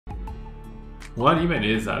What even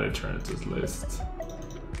is that Eternatus list?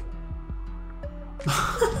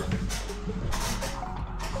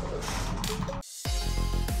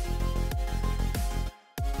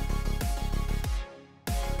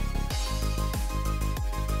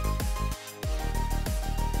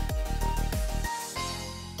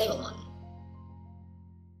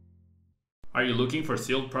 Are you looking for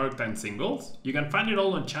sealed product and singles? You can find it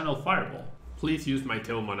all on Channel Fireball. Please use my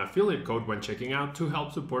Tablemon affiliate code when checking out to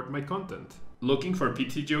help support my content. Looking for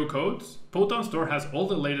PTGO codes? Poton Store has all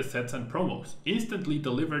the latest sets and promos, instantly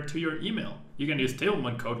delivered to your email. You can use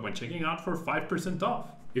Tablemon code when checking out for 5%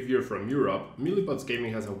 off. If you're from Europe, Millipots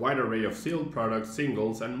Gaming has a wide array of sealed products,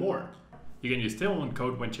 singles, and more. You can use Tablemon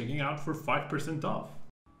code when checking out for 5% off.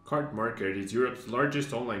 Card Market is Europe's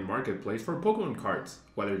largest online marketplace for Pokemon cards.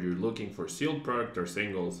 Whether you're looking for sealed product or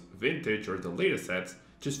singles, vintage or the latest sets,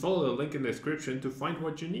 just follow the link in the description to find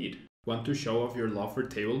what you need. Want to show off your love for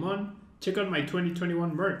Tablemon? Check out my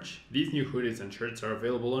 2021 merch. These new hoodies and shirts are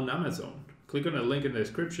available on Amazon. Click on the link in the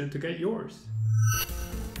description to get yours.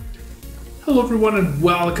 Hello everyone and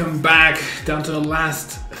welcome back. Down to the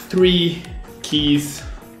last 3 keys.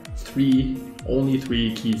 Only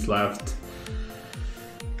 3 keys left.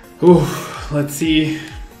 Ooh, let's see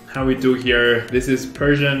how we do here. This is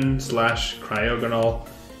Persian / CRYOGONAL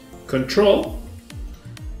control.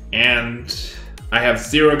 And I have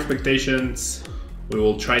 0 expectations. We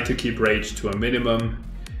will try to keep rage to a minimum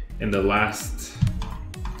in the last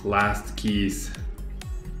keys.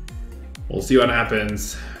 We'll see what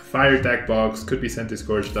happens. Fire deck box, could be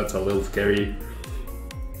Centiskorch, that's a little scary.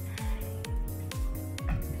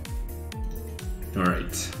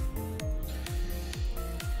 Alright.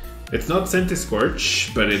 It's not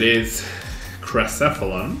Centiskorch, but it is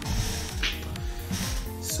Cracephalon.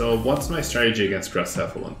 So what's my strategy against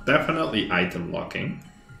Cracephalon? Definitely item locking.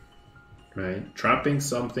 Right? Trapping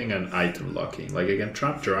something and item locking. Like I can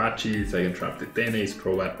trap Jirachis, I can trap Titanes,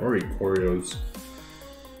 Crobat, or Icorios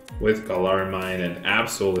with Galarmine and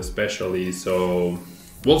Absol especially, so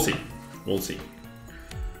we'll see. We'll see.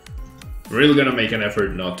 Really gonna make an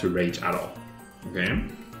effort not to rage at all. Okay?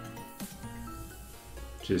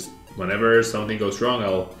 Just whenever something goes wrong,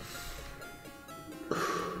 I'll...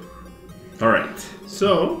 Alright,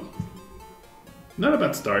 so not a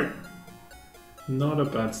bad start. Not a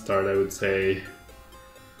bad start, I would say.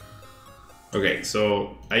 Okay,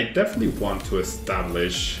 so I definitely want to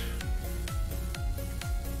establish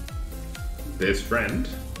this friend,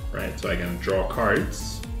 right? So I can draw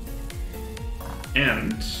cards.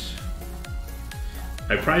 And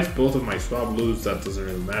I priced both of my Swablues, that doesn't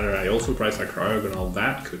really matter. I also priced a CRYOGONAL,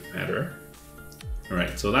 that could matter.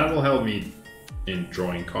 Alright, so that will help me in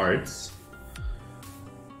drawing cards.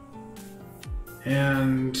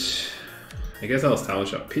 And I guess I'll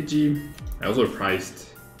establish a Pidgey. I also priced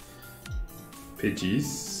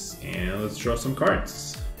Pidgeys, and let's draw some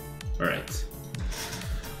cards. Alright.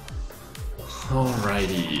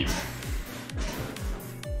 Alrighty.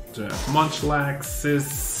 The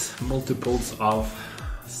Munchlaxes, multiples of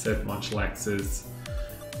said Munchlaxes.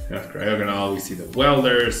 We have CRYOGONAL, we see the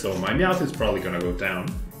Welder, so my Meowth is probably gonna go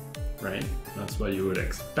down, right? That's what you would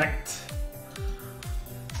expect.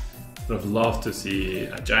 Would have loved to see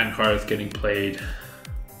a Giant Hearth getting played.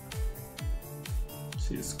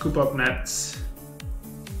 See the Scoop Up Nets.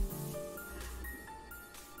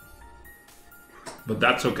 But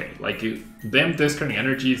that's okay. Like, them discarding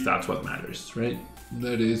energies, that's what matters, right?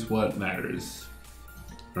 That is what matters.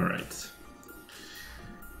 Alright.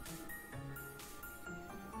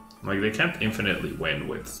 Like, they can't infinitely win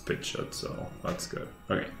with Spit Shot, so that's good.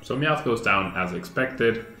 Okay, so Meowth goes down as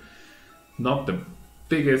expected. Not the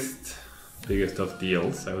biggest of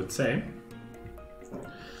deals, I would say.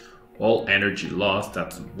 All energy lost,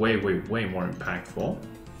 that's way more impactful.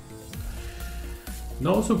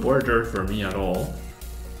 No supporter for me at all,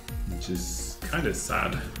 which is kind of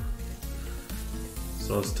sad.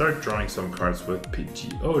 So I'll start drawing some cards with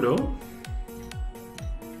Pidgeotto.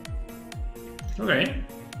 Okay,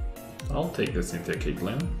 I'll take this into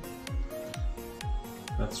Caitlyn.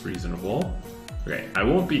 That's reasonable. Okay, I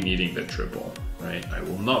won't be needing the triple, right? I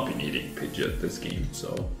will not be needing Pidgeot this game,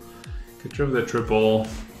 so get rid of the triple,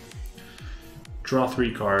 draw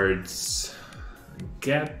 3 cards,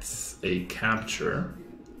 get a capture.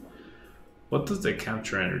 What does the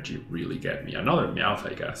capture energy really get me? Another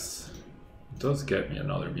Meowth, I guess. It does get me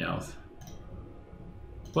another Meowth.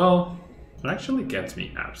 Well, it actually gets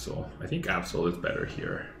me Absol. I think Absol is better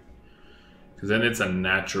here, because then it's a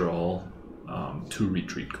natural 2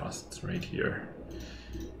 retreat costs right here.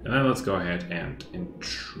 And then let's go ahead and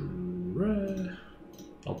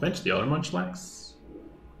I'll bench the other Munchlax.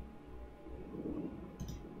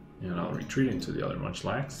 And I'll retreat into the other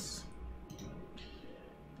Munchlax.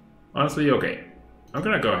 Honestly, okay. I'm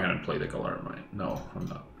gonna go ahead and play the Galarmine. No, I'm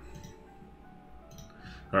not.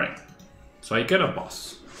 Alright. So I get a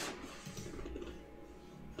boss.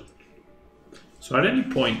 So at any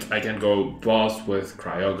point I can go boss with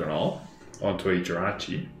Cryogonal onto a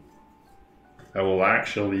Jirachi. I will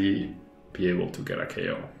actually be able to get a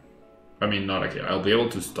KO. I mean, not a KO. I'll be able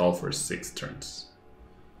to stall for 6 turns.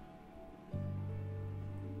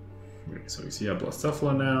 Okay, so we see a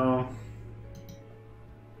Blastoffla now.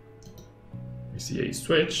 We see a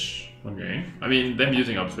switch. Okay. I mean, them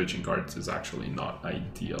using up switching cards is actually not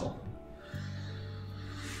ideal.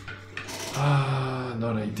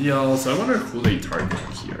 Not ideal. So I wonder who they target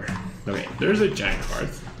here. Okay, there's a Jank card.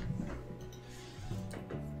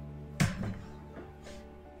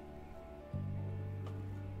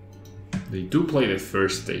 They do play the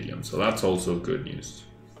first stadium, so that's also good news.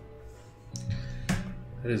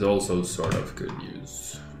 That is also sort of good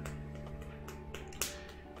news.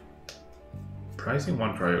 Pricing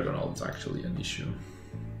one Cryogonal is actually an issue.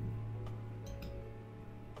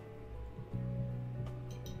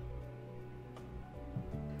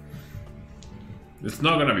 It's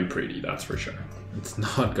not gonna be pretty, that's for sure. It's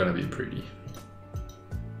not gonna be pretty.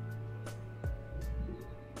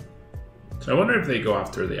 So I wonder if they go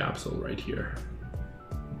after the Absol right here.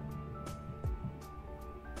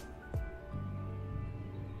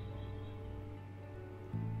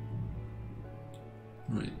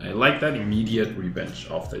 Right. I like that immediate revenge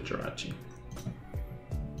off the Jirachi.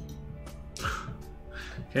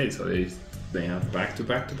 Okay, so they have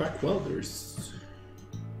back-to-back-to-back welders.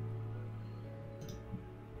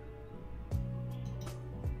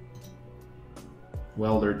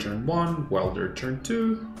 Welder turn 1, Welder turn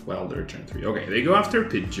 2, Welder turn 3. Okay, they go after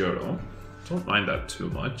Pidgeotto. Don't mind that too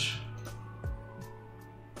much.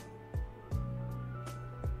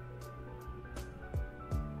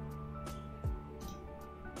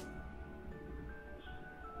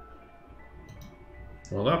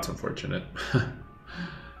 Well, that's unfortunate.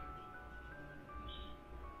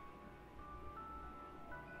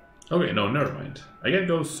 Okay, no, never mind. I can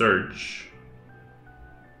go Surge.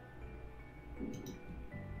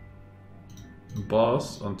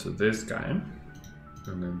 Boss onto this guy.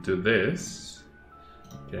 And then do this.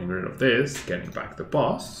 Getting rid of this, getting back the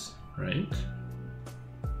boss, right?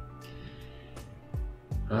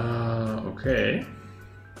 Okay.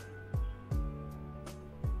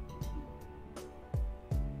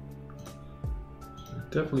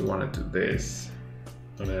 Definitely want to do this.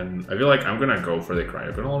 And then I feel like I'm gonna go for the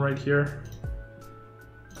Cryogonal right here.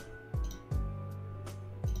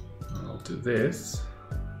 I'll do this.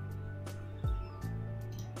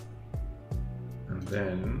 And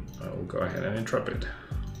then I will go ahead and Intrepid.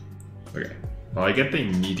 Okay. Well, I get the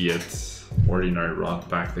immediate Ordinary Rock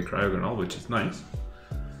back the Cryogonal, which is nice.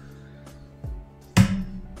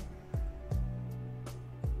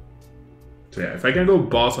 So yeah, if I can go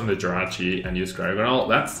boss on the Jirachi and use Cryogonal,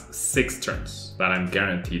 that's 6 turns that I'm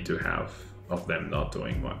guaranteed to have of them not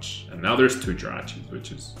doing much. And now there's 2 Jirachis,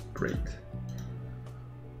 which is great.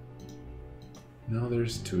 Now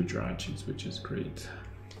there's 2 Jirachis, which is great.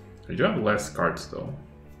 I do have less cards though.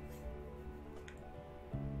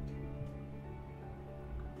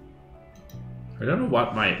 I don't know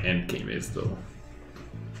what my end game is though.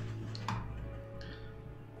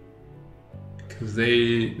 Because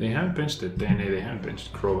they haven't benched the Dene, they haven't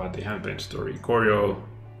benched Crobat, they haven't benched Oricorio.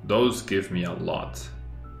 Those give me a lot.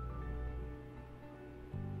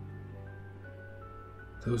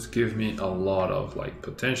 Those give me a lot of like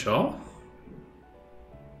potential.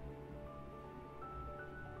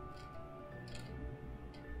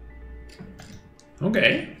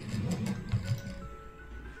 Okay.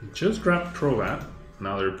 Just grabbed Crobat.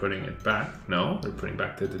 Now they're putting it back. No, they're putting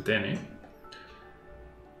back the Dene.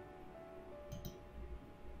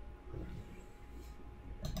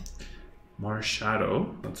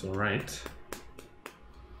 Marshadow, that's alright.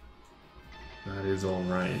 That is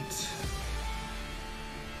alright.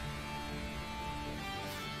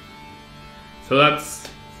 So that's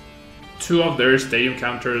 2 of their stadium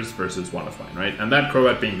counters versus 1 of mine, right? And that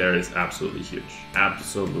Crobat being there is absolutely huge.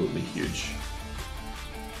 Absolutely huge.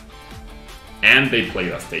 And they play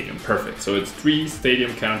that stadium, perfect. So it's 3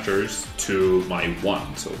 stadium counters to my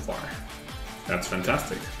 1 so far. That's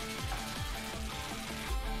fantastic.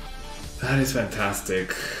 That is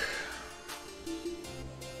fantastic.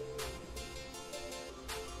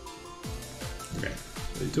 Okay,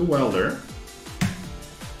 they do Welder.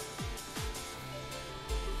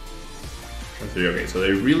 Okay, so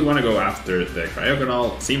they really want to go after the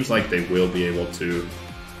Cryogonal. Seems like they will be able to.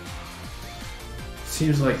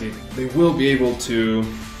 Seems like they will be able to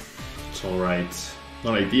It's alright.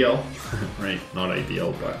 Not ideal, right? Not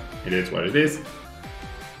ideal, but it is what it is.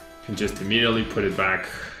 And just immediately put it back.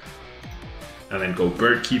 And then go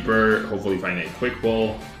Bird Keeper, hopefully find a Quick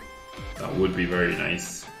Ball. That would be very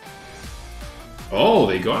nice. Oh,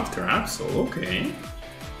 they go after Absol, okay.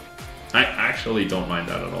 I actually don't mind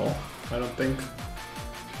that at all, I don't think.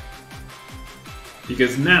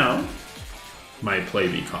 Because now, my play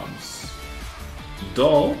becomes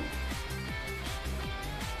Dull.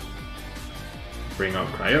 Bring up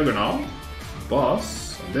Cryogonal.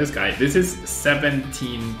 Boss on this guy. This is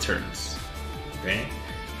 17 turns, okay?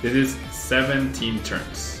 This is 17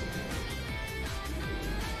 turns.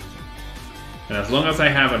 And as long as I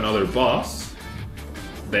have another boss,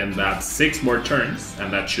 then that's 6 more turns,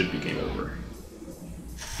 and that should be game over.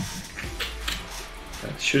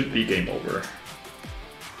 That should be game over.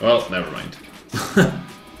 Well, never mind.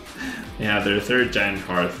 Yeah, their third giant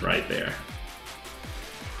hearth right there.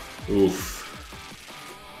 Oof.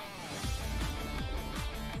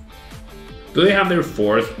 Do they have their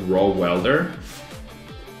 4th raw welder?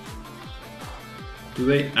 Do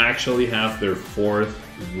they actually have their 4th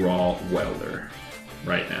raw welder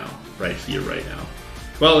right now? Right here, right now.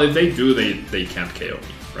 Well, if they do, they can't KO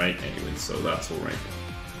me, right? Anyway, so that's alright.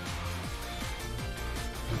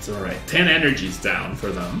 That's alright. 10 energies down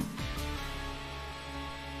for them.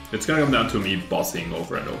 It's gonna come down to me bossing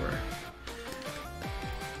over and over.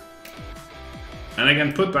 And I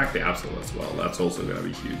can put back the Absol as well. That's also gonna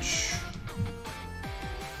be huge.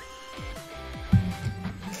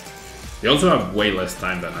 They also have way less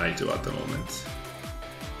time than I do at the moment.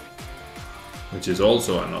 Which is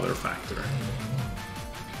also another factor.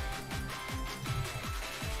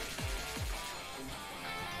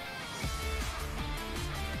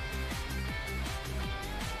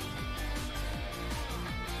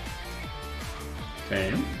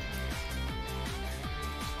 Okay.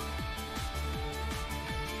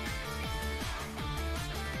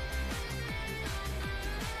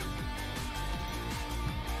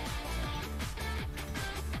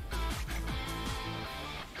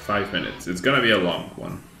 Five minutes. It's gonna be a long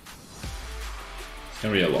one. It's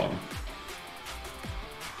gonna be a long.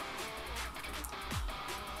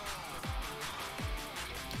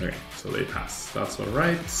 Okay, so they pass. That's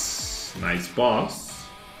alright. Nice boss.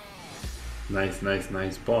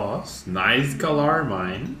 Nice boss. Nice Galar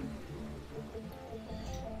Mine.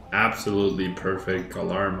 Absolutely perfect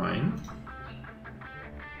Galar Mine.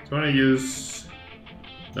 Do I want to use...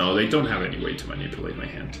 No, they don't have any way to manipulate my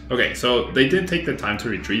hand. Okay, so they did take the time to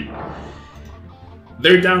retreat.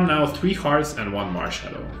 They're down now 3 hearts and 1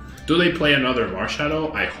 Marshadow. Do they play another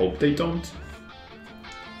Marshadow? I hope they don't.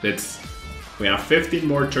 We have 15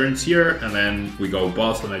 more turns here, and then we go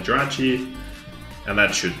boss on a Jirachi, and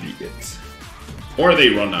that should be it. Or they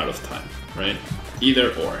run out of time, right?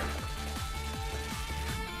 Either or.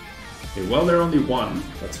 Okay, well, they're only 1.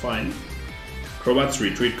 That's fine. Crobat's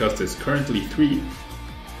retreat cost is currently 3.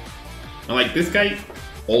 And like, this guy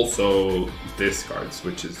also discards,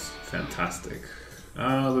 which is fantastic.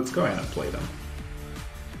 Let's go ahead and play them.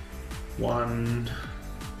 1.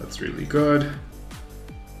 That's really good.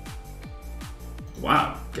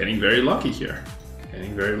 Wow, getting very lucky here.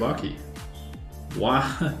 Getting very lucky.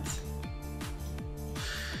 What?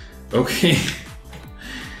 Okay.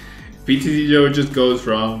 PTC Joe just goes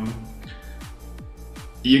from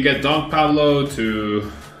you get Don Pablo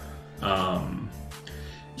to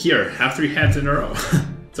here, have 3 heads in a row.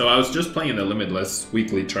 So I was just playing in a limitless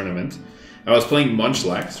weekly tournament. I was playing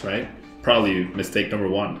Munchlax, right? Probably mistake number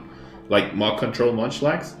 1. Like mock control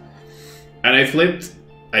Munchlax. And I flipped,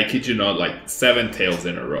 I kid you not, like 7 tails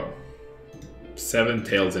in a row. 7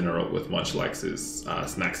 tails in a row with Munchlax's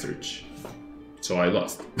Snack Search. So I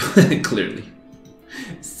lost, clearly.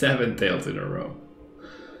 7 tails in a row.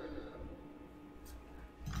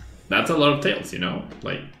 That's a lot of tails, you know?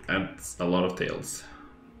 Like, that's a lot of tails.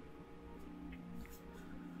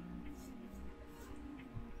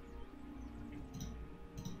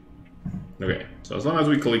 Okay, so as long as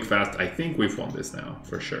we click fast, I think we've won this now,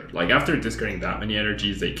 for sure. Like, after discarding that many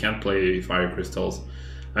energies, they can't play Fire Crystals.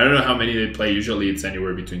 I don't know how many they play. Usually it's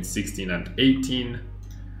anywhere between 16 and 18.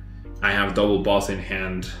 I have double boss in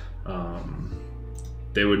hand.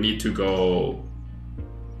 They would need to go...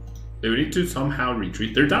 They would need to somehow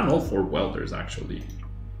retreat. They're down all 4 welders, actually.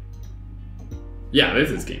 Yeah, this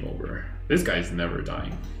is game over. This guy's never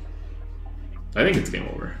dying. I think it's game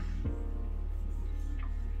over.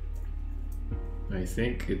 I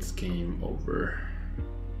think it's game over.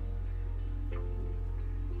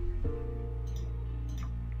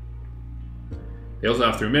 They also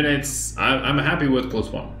have 3 minutes. I'm happy with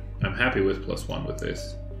 +1. I'm happy with +1 with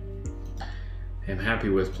this. I'm happy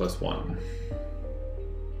with +1.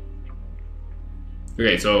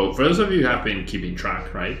 Okay, so for those of you who have been keeping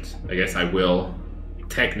track, right? I guess I will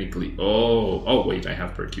technically... Oh wait, I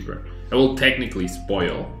have Bird Keeper. I will technically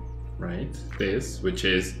spoil, right? This, which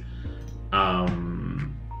is the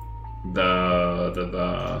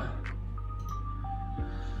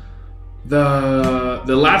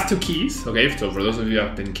last two keys. Okay, so for those of you who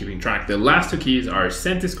have been keeping track, the last two keys are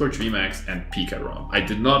Centiskorch VMAX and Pika ROM. I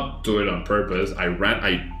did not do it on purpose. I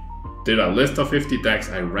did a list of 50 decks.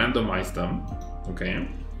 I randomized them. Okay,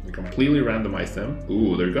 I completely randomized them.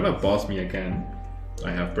 Ooh, they're gonna boss me again. I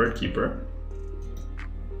have Bird Keeper.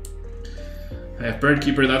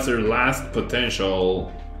 That's their last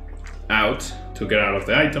potential out to get out of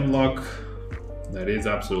the item lock. That is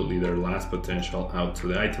absolutely their last potential out to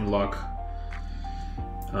the item lock.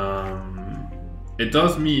 It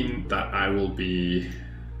does mean that I will be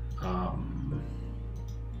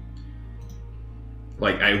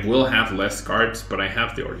like, I will have less cards, but I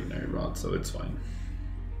have the Ordinary Rod, so it's fine.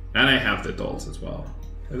 And I have the dolls as well.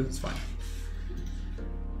 It's fine.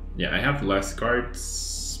 Yeah, I have less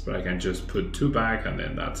cards, but I can just put 2 back and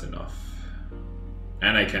then that's enough.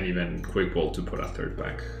 And I can even Quick Ball to put a 3rd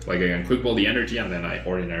back. Like, I can Quick Ball the energy and then I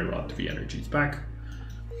Ordinary Rod 3 energies back.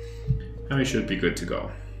 And we should be good to go.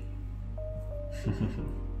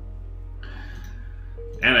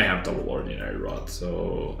 And I have double Ordinary Rod,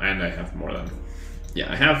 so... And I have more than... Yeah,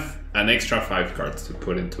 I have an extra 5 cards to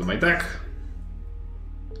put into my deck.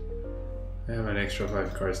 I'll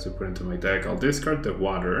discard the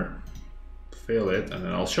water, fail it, and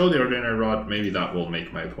then I'll show the Ordinary Rod. Maybe that will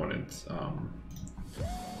make my opponent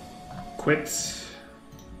quit.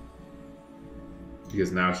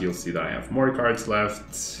 Because now he'll see that I have more cards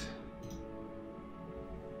left.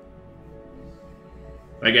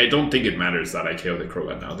 Like, I don't think it matters that I KO the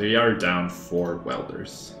Crobat now. They are down 4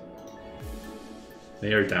 welders.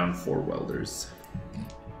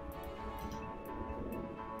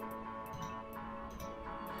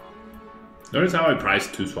 Notice how I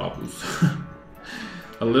priced 2 Swablu's.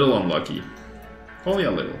 A little unlucky. Only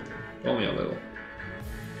a little.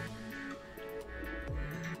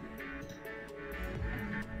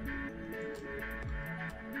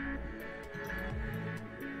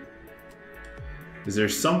 Is there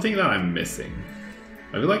something that I'm missing?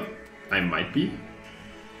 I feel like I might be.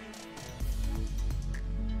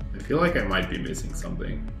 Missing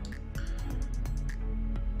something.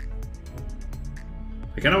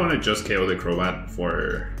 I kind of want to just KO the Crobat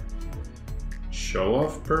for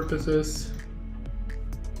show-off purposes.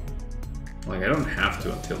 Like, I don't have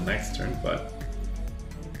to until next turn, but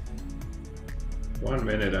 1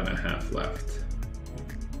 minute and a half left.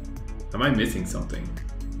 Am I missing something?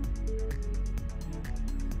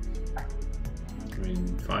 I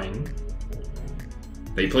mean, fine.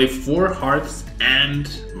 They play 4 Hearths and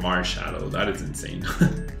Marshadow. That is insane.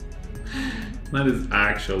 That is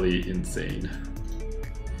actually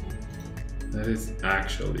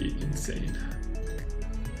insane.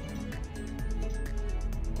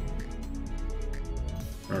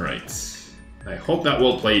 Alright. I hope that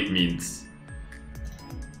well played means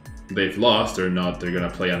they've lost or not. They're gonna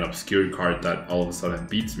play an obscure card that all of a sudden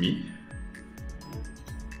beats me.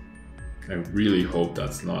 I really hope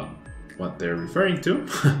that's not what they're referring to.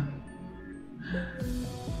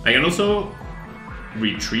 I can also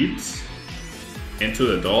retreat into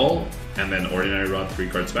the doll and then Ordinary Rod 3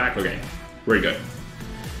 cards back. Okay, we're good.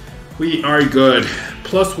 We are good.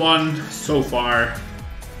 +1 so far.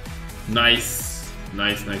 Nice.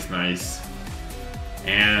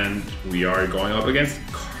 And we are going up against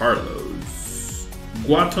Carlos.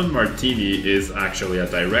 Guaton Martini is actually a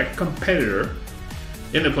direct competitor.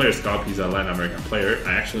 In the Players' Cup, he's a Latin American player.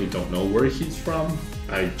 I actually don't know where he's from.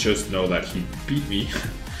 I just know that he beat me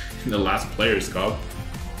in the last Players' Cup,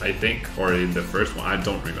 I think, or in the first one. I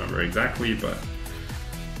don't remember exactly, but...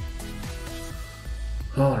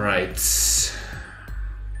 Alright.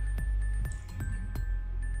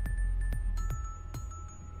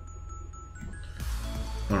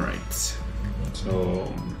 Alright.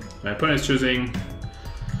 So, my opponent is choosing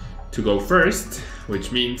to go first,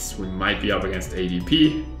 which means we might be up against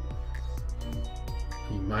ADP.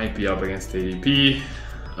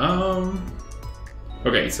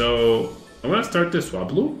 Okay, so I'm gonna start this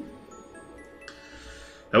Swablu.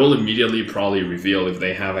 That will immediately probably reveal if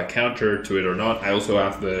they have a counter to it or not. I also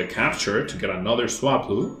have the capture to get another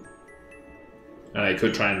Swablu. And I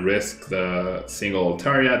could try and risk the single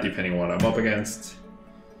Altaria depending on what I'm up against.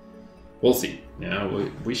 We'll see. Yeah,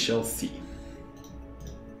 we shall see.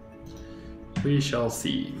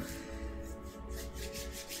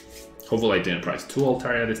 Hopefully I didn't price 2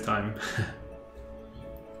 Altaria this time.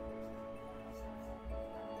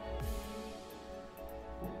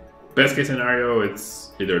 Best case scenario,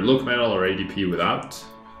 it's either Look Metal or ADP without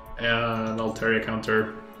an Altaria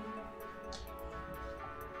counter.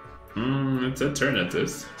 It's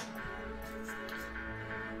Eternatus.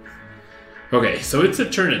 Okay, so it's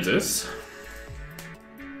Eternatus.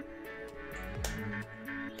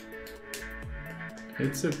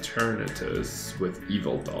 It's Eternatus with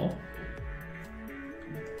Evil Doll.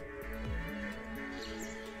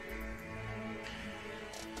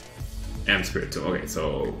 And Spiritomb. Okay,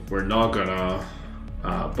 so we're not gonna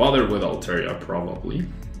bother with Altaria probably.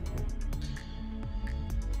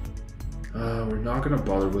 We're not gonna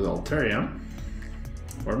bother with Altaria.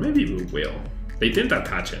 Or maybe we will. They didn't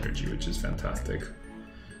attach energy, which is fantastic.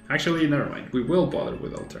 Actually, never mind. We will bother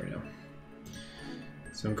with Altaria.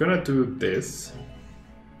 So I'm gonna do this.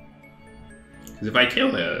 Because if I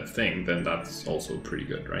kill the thing, then that's also pretty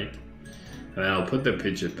good, right? And then I'll put the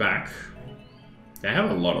Pidgeot back. I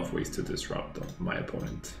have a lot of ways to disrupt my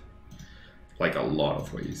opponent. Like a lot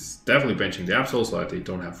of ways. Definitely benching the Absol so that they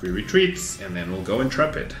don't have free retreats, and then we'll go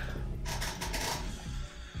Intrepid.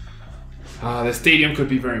 The Stadium could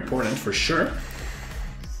be very important for sure.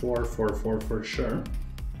 4/4/4 for sure.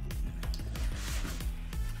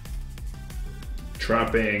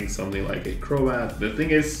 Trapping something like a Crobat. The thing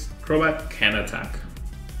is, Crobat can attack.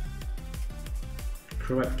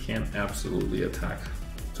 Crobat can absolutely attack.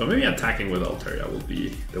 So maybe attacking with Altaria will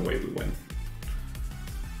be the way we win.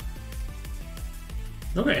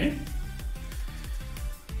 Okay.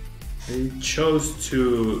 They chose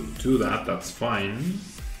to do that, that's fine.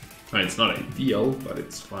 I mean, it's not ideal, but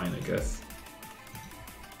it's fine, I guess.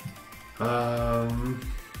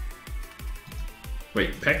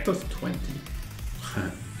 Wait, Peck does 20.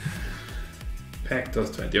 Peck does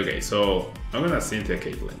 20. Okay, so I'm gonna Cynthia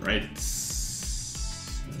Caitlyn, right?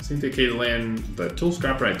 Cynthia Caitlyn, the Tool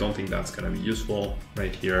Scrapper, I don't think that's gonna be useful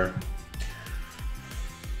right here.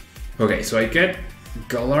 Okay, so I get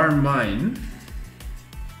Galar Mine.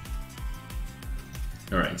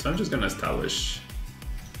 Alright, so I'm just gonna establish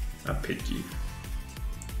a Pidgey.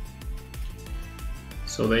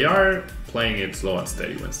 So they are playing it slow and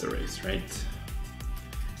steady wins the race, right?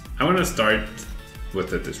 I'm gonna start with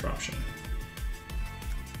the Disruption.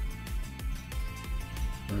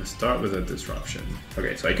 I'm gonna start with a Disruption.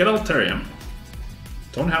 Okay, so I get Altaria.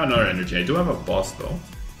 Don't have another energy. I do have a boss though.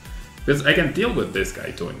 Because I can deal with this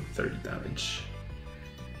guy doing 30 damage.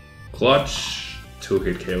 Clutch,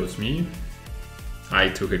 2-hit KOs me. I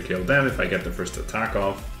 2-hit KO them if I get the first attack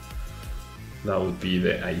off. That would be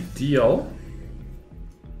the ideal.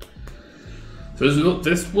 So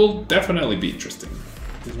this will definitely be interesting.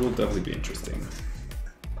 This will definitely be interesting.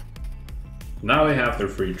 Now they have their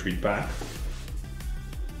free treat back.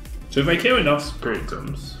 So if I KO enough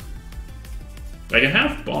Spiritombs, I can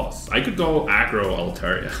have boss. I could go aggro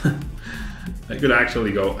Altaria. I could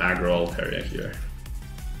actually go aggro Altaria here.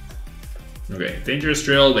 Okay, Dangerous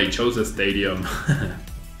Drill, they chose a Stadium.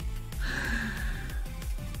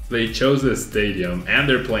 They chose a Stadium and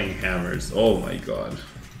they're playing Hammers. Oh my god.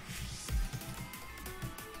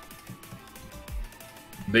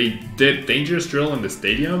 They did Dangerous Drill in the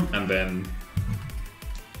Stadium and then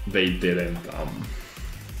they didn't.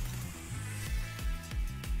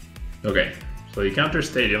 Okay, so you counter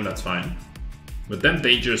Stadium, that's fine. But then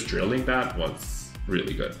Dangerous Drilling that was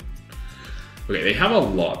really good. Okay, they have a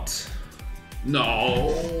lot.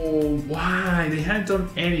 No, why? They hadn't done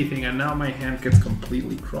anything and now my hand gets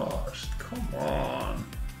completely crushed. Come on.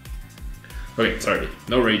 Okay, sorry.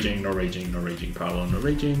 No raging, no raging, no raging, Paolo. No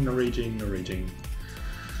raging, no raging, no raging.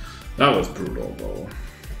 That was brutal, though.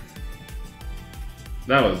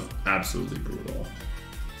 That was absolutely brutal.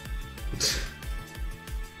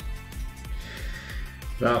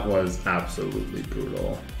 That was absolutely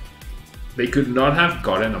brutal. They could not have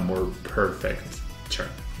gotten a more perfect turn.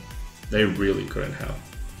 They really couldn't have.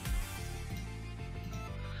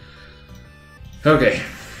 Okay.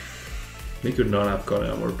 They could not have gotten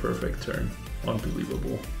a more perfect turn.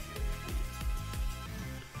 Unbelievable.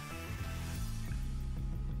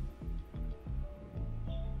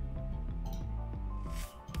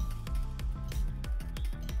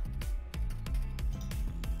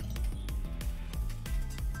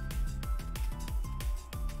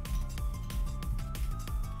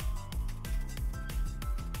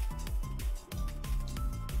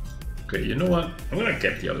 Okay, you know what? I'm gonna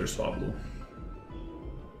get the other Swablu.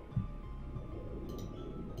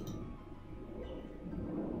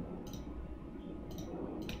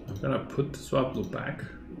 I'm gonna put the Swablu back.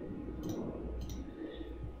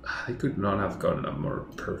 I could not have gotten a more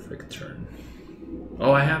perfect turn.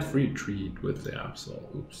 Oh, I have retreat with the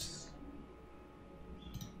Absol. Oops.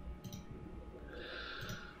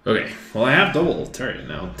 Okay, well I have double Altaria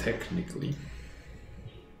now, technically.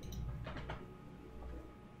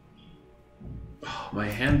 Oh, my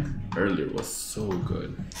hand earlier was so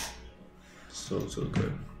good. So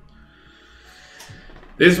good.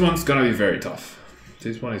 This one's gonna be very tough.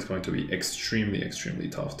 This one is going to be extremely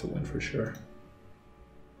tough to win for sure.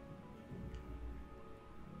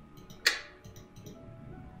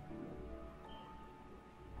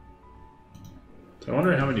 So I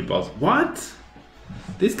wonder how many balls. What?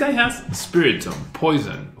 This guy has Spiritomb,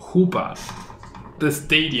 Poison, Hoopa, the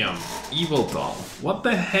Stadium, Evil Doll. What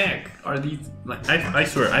the heck are these? Like, I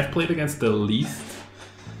swear, I've played against the least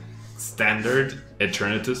standard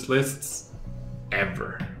Eternatus lists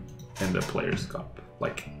ever in the Players' Cup.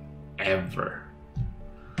 Like, ever.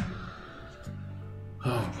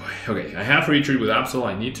 Oh boy. Okay, I have Retreat with Absol.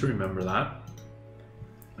 I need to remember that.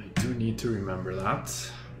 I do need to remember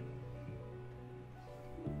that.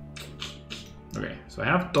 Okay, so I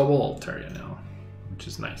have double Altaria now, which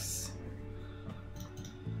is nice.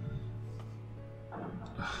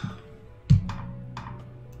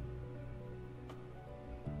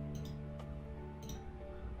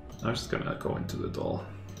 I'm just gonna go into the doll.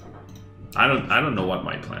 I don't know what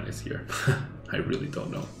my plan is here. I really don't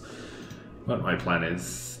know what my plan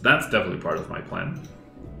is. That's definitely part of my plan.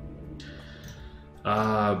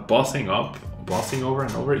 Bossing up, bossing over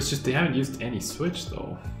and over. It's just they haven't used any switch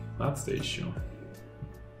though. That's the issue.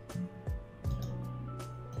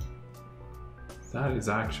 That is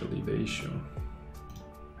actually the issue.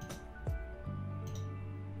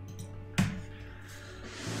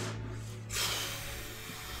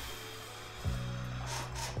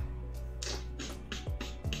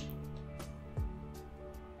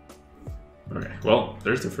 Okay, well,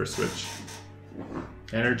 there's the first switch.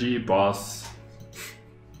 Energy, boss.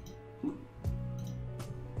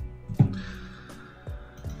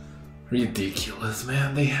 Ridiculous,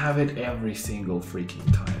 man. They have it every single freaking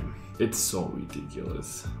time. It's so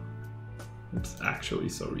ridiculous. It's actually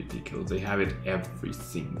so ridiculous. They have it every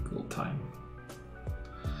single time.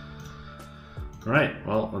 Alright,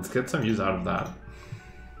 well, let's get some use out of that.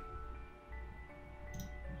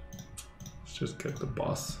 Let's just get the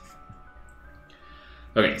boss.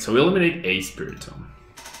 Okay, so we eliminate a Spiritomb.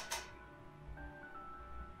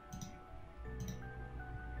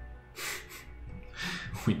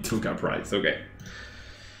 We took up rights, okay.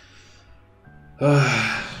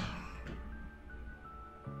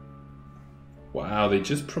 Wow, they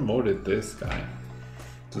just promoted this guy.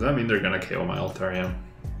 Does that mean they're gonna KO my Altaria?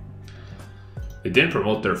 They didn't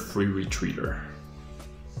promote their free retreater.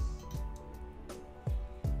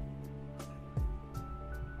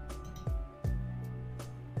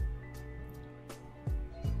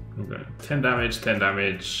 Okay, 10 damage, 10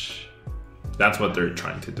 damage. That's what they're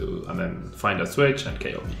trying to do. And then find a switch and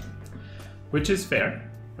KO me. Which is fair,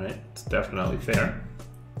 right? It's definitely fair.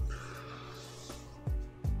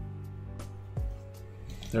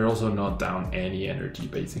 They're also not down any energy,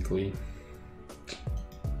 basically.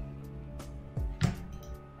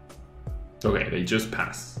 Okay, they just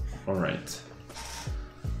pass. All right.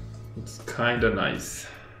 It's kind of nice.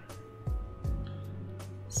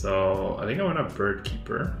 So I think I want a Bird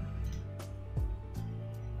Keeper.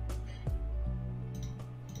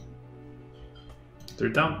 They're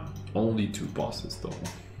down only 2 bosses though.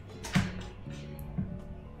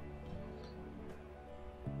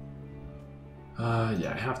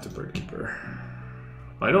 Yeah, I have to Bird Keeper.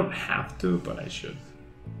 I don't have to, but I should.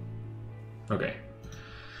 Okay.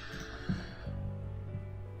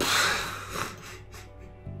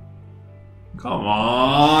 Come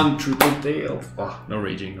on, triple tail. Oh, no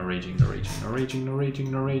raging, no raging, no raging, no raging, no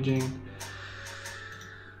raging, no raging.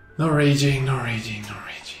 No raging, no raging, no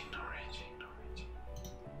raging, no raging, no raging.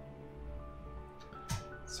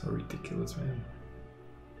 So ridiculous, man.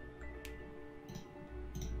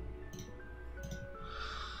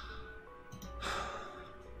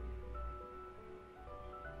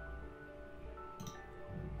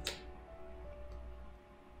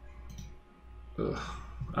 Ugh,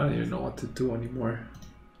 I don't even know what to do anymore.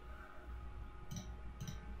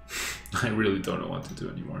 I really don't know what to do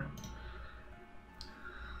anymore.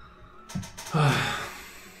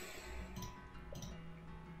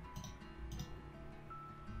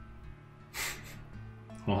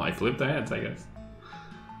 Well, I flipped the heads, I guess.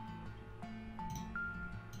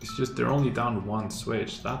 It's just they're only down 1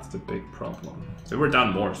 switch. That's the big problem. If they were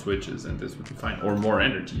down more switches, then this would be fine. Or more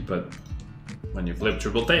energy, but when you flip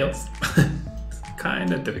triple tails, it's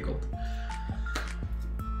kind of difficult.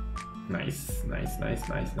 Nice, nice, nice,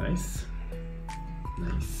 nice, nice.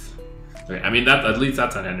 Nice. Okay, I mean, that at least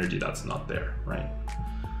that's an energy that's not there, right?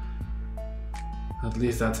 At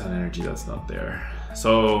least that's an energy that's not there.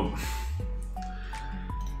 So...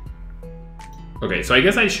 Okay, so I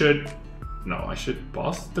guess I should... No, I should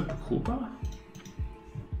boss the Koopa?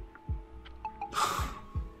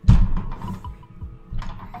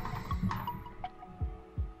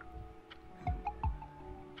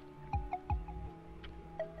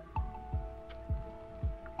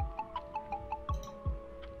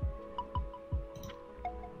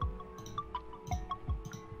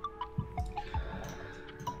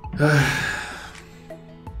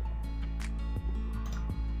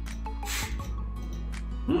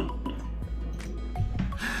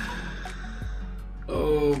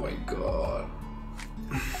 Oh my god.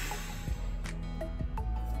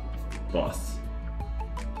 Boss.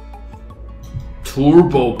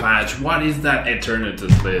 Turbo patch. What is that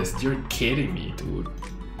Eternatus list? You're kidding me, dude.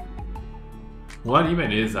 What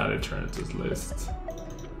even is that Eternatus list?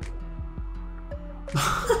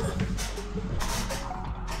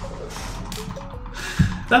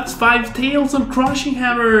 That's 5 tails on crushing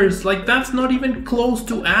hammers. Like, that's not even close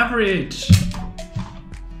to average.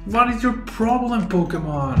 What is your problem,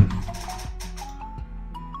 Pokemon?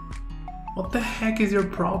 What the heck is your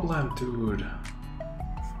problem, dude?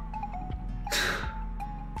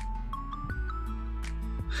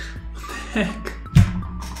 What the heck?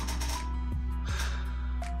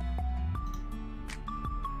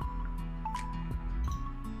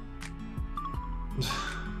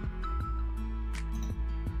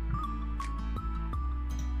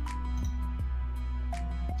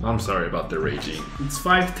 I'm sorry about the raging. It's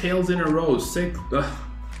 5 tails in a row. 6. Ugh.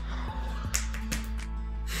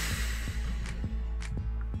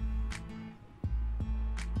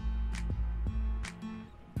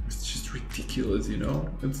 It's just ridiculous, you know?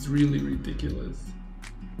 It's really ridiculous.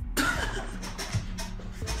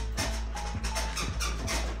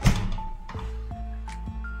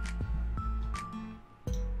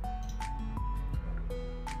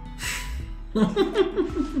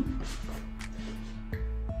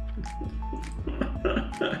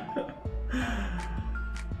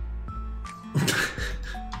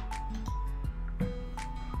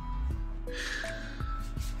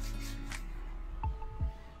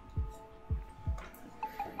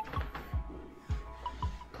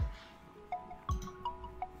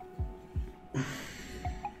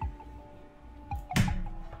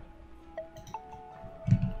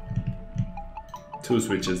 Two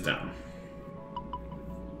switches down.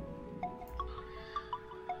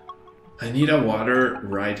 I need a water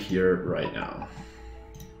right here, right now.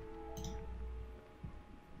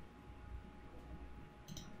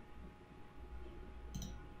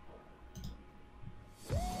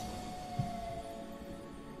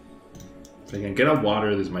 If I can get a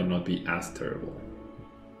water, this might not be as terrible.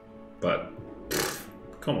 But,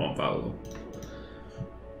 come on, Pablo.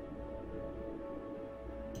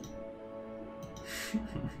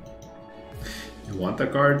 You want the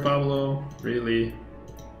card, Pablo? Really?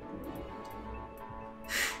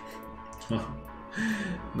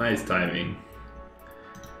 Nice timing.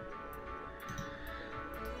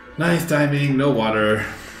 Nice timing, no water.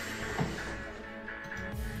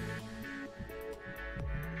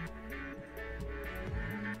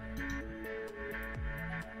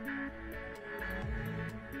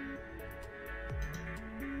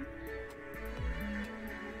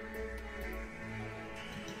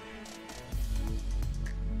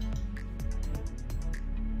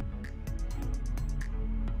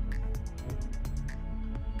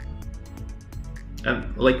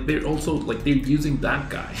 And like they're also like they're using that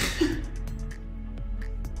guy.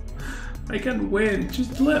 I can win.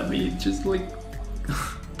 Just let me. Just like,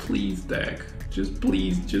 please, deck. Just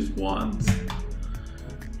please, just once.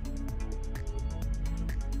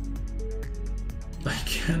 I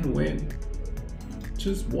can win.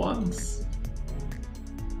 Just once.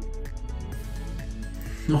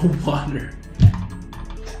 No water.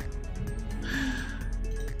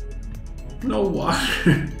 No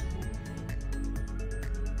water.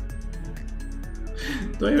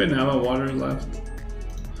 Do I even have a water left?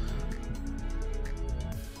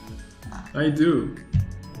 I do.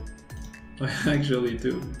 I actually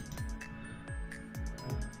do.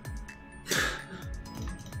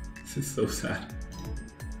 This is so sad.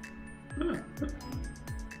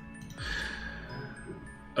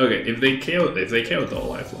 Okay, if they KO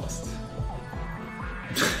all, I've lost.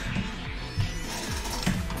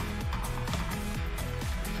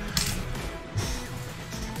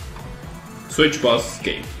 Switch boss,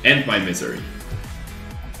 game. End my misery.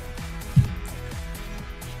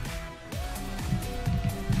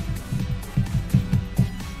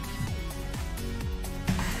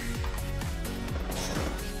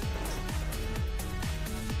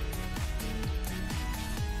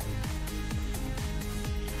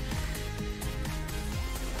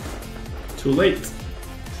 Too late.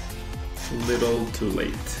 A little too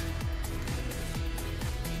late.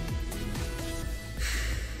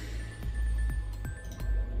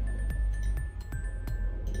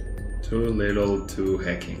 Too little, too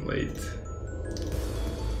hecking late.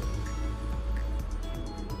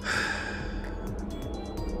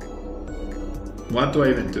 What do I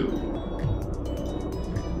even do?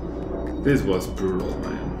 This was brutal,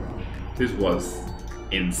 man. This was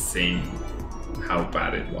insane how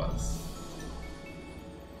bad it was.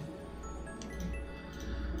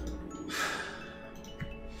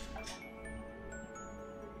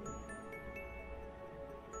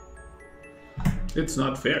 It's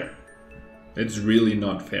not fair. It's really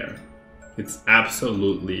not fair. It's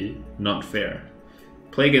absolutely not fair.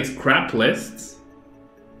 Play against crap lists,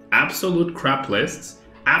 absolute crap lists,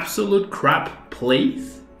 absolute crap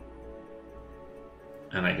plays,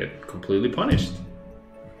 and I get completely punished.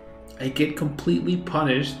 I get completely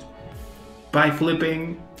punished by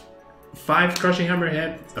flipping 5 Crushing Hammer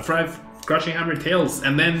heads, 5 Crushing Hammer tails,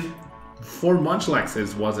 and then 4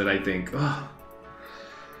 Munchlaxes was it, I think. Ugh.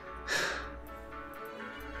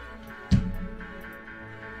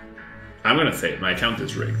 I'm gonna say it, my account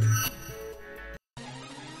is rigged.